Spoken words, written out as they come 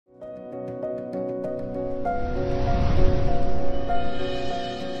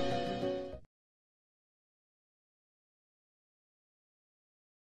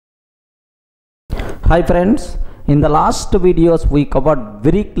Hi friends, in the last videos we covered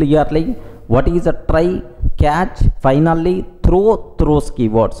very clearly what is a try, catch, finally, throws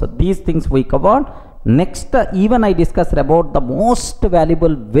keywords. So these things we covered. Next, even I discussed about the most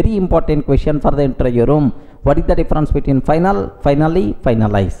valuable, very important question for the interview room. What is the difference between final, finally,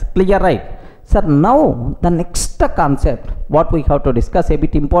 finalize? Clear, right? Sir, now the next concept what we have to discuss a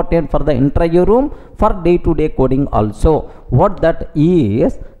bit important for the interview room for day-to-day coding also. What that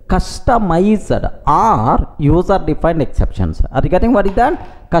is customized or user-defined exceptions. Are you getting what is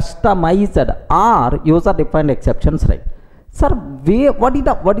that? Customized or user-defined exceptions, right? Sir, what is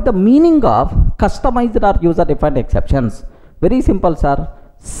the meaning of customized or user-defined exceptions? Very simple, sir.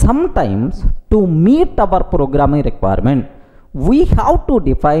 Sometimes to meet our programming requirement, we have to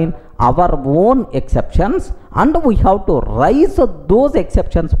define our own exceptions and we have to raise those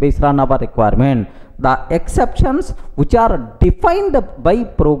exceptions based on our requirement. The exceptions which are defined by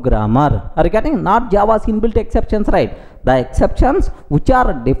programmer, are you getting? Not Java's inbuilt exceptions, right? The exceptions which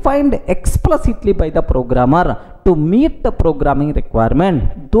are defined explicitly by the programmer to meet the programming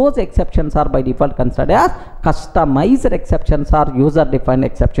requirement, those exceptions are by default considered as customized exceptions or user defined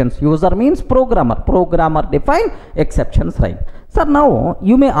exceptions. User means programmer defined exceptions, right? Sir, now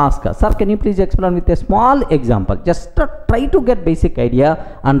you may ask, sir, can you please explain with a small example? Just try to get basic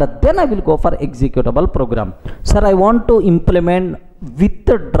idea and then I will go for executable program. Sir, I want to implement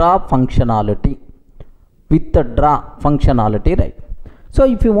withdraw functionality. Withdraw functionality, right? So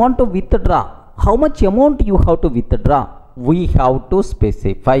if you want to withdraw, how much amount you have to withdraw? We have to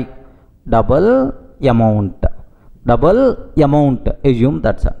specify double amount. Assume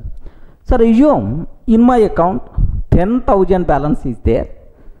that's all. Sir, assume in my account 10,000 balance is there,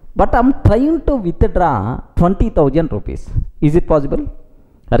 but I'm trying to withdraw 20,000 rupees. Is it possible?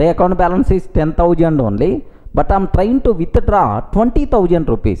 Array account balance is 10,000 only, but I'm trying to withdraw 20,000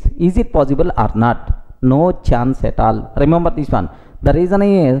 rupees. Is it possible or not? No chance at all. Remember this one. The reason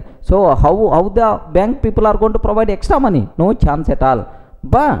is, so how the bank people are going to provide extra money? No chance at all.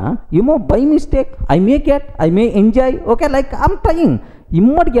 But you know, by mistake I may get, I may enjoy, okay, like I'm trying,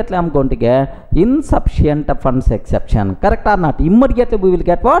 immediately I'm going to get insufficient funds exception. Correct or not? Immediately we will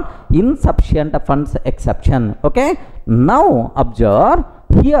get what? Insufficient funds exception. Okay, now observe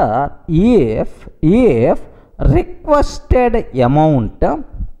here, if requested amount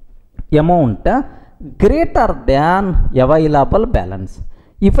greater than available balance,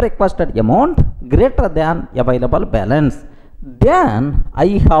 if requested amount greater than available balance, then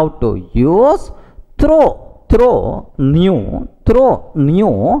I have to use throw new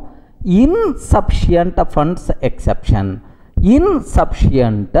insufficient funds exception.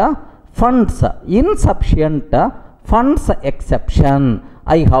 Insufficient funds exception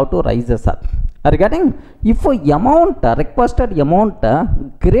I have to raise this up. Are you getting? If amount requested amount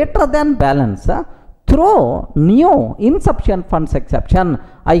greater than balance, throw new insufficient funds exception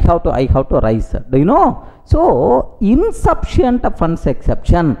I have to raise. Do you know? So insufficient funds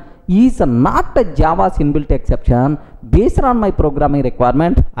exception is not a Java's inbuilt exception. Based on my programming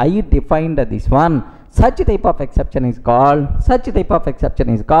requirement, I defined this one. Such type of exception is called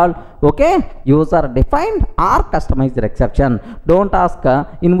okay, user defined or customized exception. Don't ask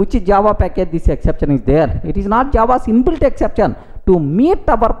in which Java package this exception is there. It is not Java's inbuilt exception. To meet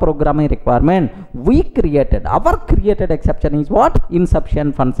our programming requirement, our created exception is what?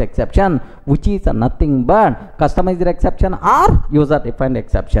 Insufficient funds exception, which is nothing but customized exception or user defined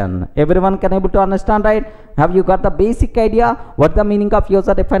exception. Everyone can able to understand, right? Have you got the basic idea what the meaning of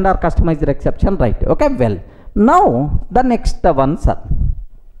user defined or customized exception, right? Okay, well, now the next one, sir,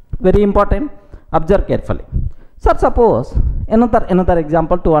 very important. Observe carefully. Sir, suppose another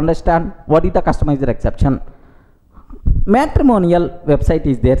example to understand what is the customized exception. Matrimonial website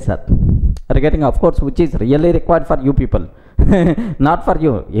is there, sir. Are you getting? Of course, which is really required for you people. Not for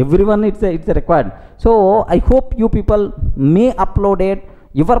you, everyone it's required. So I hope you people may upload it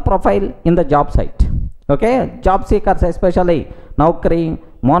your profile in the job site. Okay, job seekers especially, Naukri,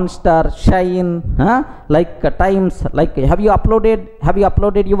 Monster, Shine, like Times, like have you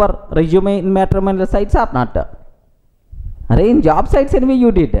uploaded your resume in matrimonial sites or not? In job sites anyway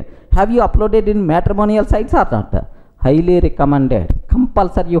you did. Have you uploaded in matrimonial sites or not? Highly recommended.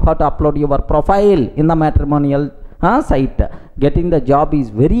 Compulsory you have to upload your profile in the matrimonial site. Getting the job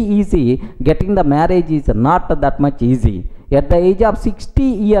is very easy. Getting the marriage is not that much easy. At the age of 60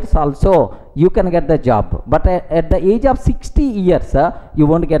 years also you can get the job, but at the age of 60 years you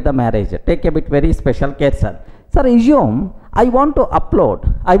won't get the marriage. Take a bit very special care, sir. Sir, assume I want to upload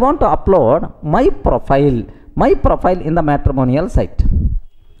my profile in the matrimonial site.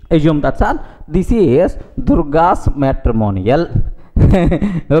 Assume that's all. This is Durga's matrimonial.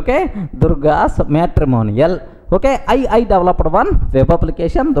 Okay, Durga's matrimonial. Okay, I developed one web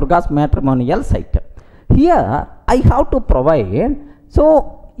application, Durga's matrimonial site. Here I have to provide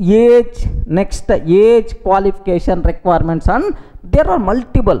so age, next age, qualification requirements, and there are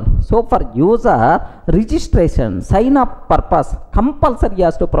multiple. So for user registration, sign up purpose, compulsory he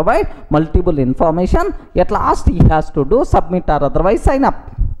has to provide multiple information. At last he has to do submit or otherwise sign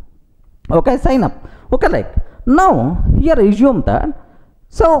up. Okay, sign up. Okay, like now here assume that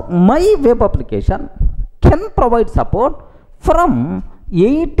so my web application can provide support from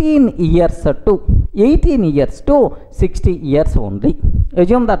 18 years to 60 years only.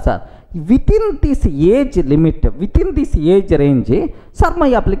 Assume that, sir, within this age limit, within this age range, sir,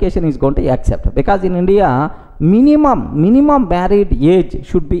 my application is going to accept, because in India minimum married age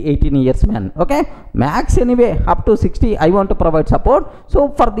should be 18 years, man. Okay, max anyway up to 60 I want to provide support.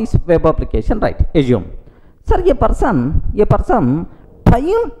 So for this web application, right, assume, sir, a person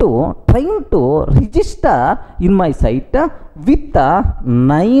trying to register in my site with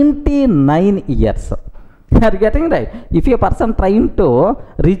 99 years. You are getting right? If a person trying to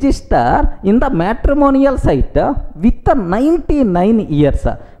register in the matrimonial site with 99 years,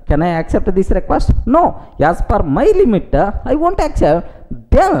 can I accept this request? No. As per my limit, I won't accept.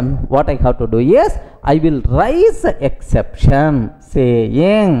 Then what I have to do is I will raise exception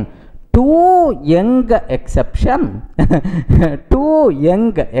saying too young exception. Too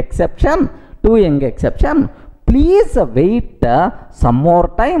young exception. Please wait some more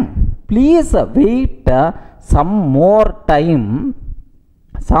time. Please wait some more time.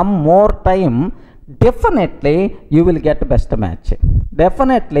 Definitely you will get best match.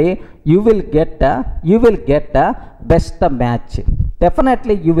 Definitely you will get best match.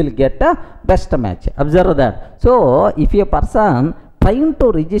 Definitely you will get best match. Observe that. So if a person trying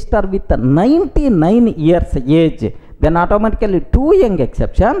to register with 99 years age, then automatically too young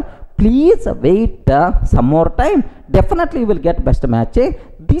exception. Please wait some more time. Definitely you will get best match.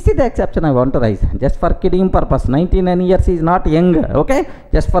 This is the exception I want to raise. Just for kidding purpose. 99 years is not young. Okay,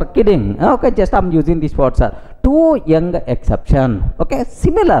 just for kidding. Okay, just I'm using this word, sir. Too young exception. Okay.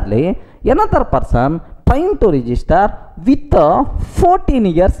 Similarly, another person trying to register with 14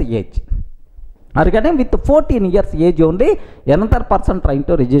 years age. Are you getting? With 14 years age only, another person trying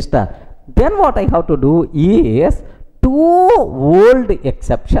to register. Then what I have to do is too old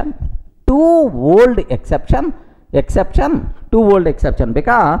exception, because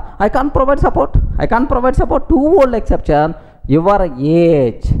I can't provide support. Too old exception. Your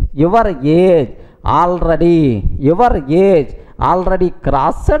age already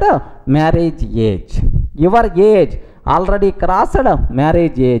crossed marriage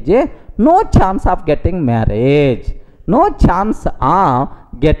age. No chance of getting marriage. No chance of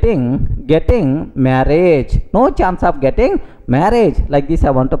getting marriage. Like this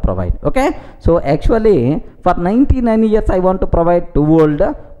I want to provide. Okay, so actually for 99 years I want to provide too old,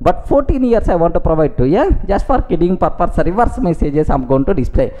 but 14 years I want to provide too young. Just for kidding purpose, reverse messages I'm going to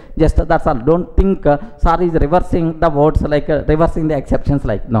display. Just that's all. Don't think sir is reversing the words, like reversing the exceptions,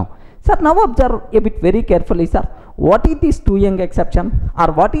 like no. Sir, now observe a bit very carefully, sir. What is this too young exception,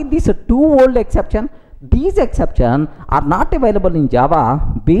 or what is this too old exception? These exceptions are not available in Java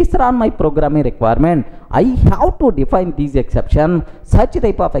based on my programming requirement. I have to define these exceptions. Such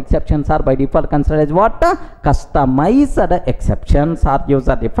type of exceptions are by default considered as what? Customized exceptions or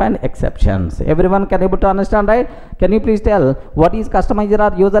user defined exceptions. Everyone can able to understand, right? Can you please tell what is customized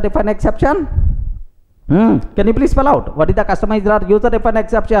or user defined exception? Can you please spell out what is the customized or user defined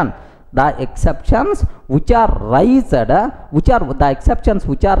exception? The exceptions which are raised, which are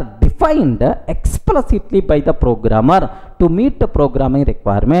defined explicitly by the programmer to meet the programming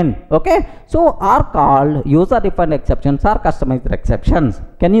requirement. Okay, so are called user defined exceptions or customized exceptions.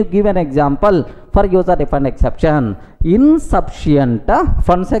 Can you give an example for user defined exception? Insufficient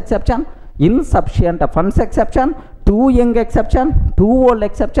funds exception, too young exception, too old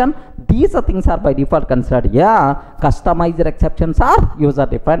exception. These things are by default considered, yeah, customized exceptions are user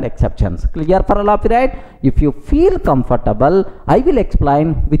defined exceptions. Clear for all of you, right? If you feel comfortable, I will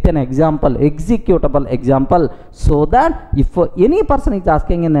explain with an example, executable example, so that if any person is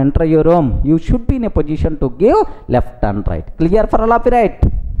asking in the interview room, you should be in a position to give left and right. Clear for all of you, right?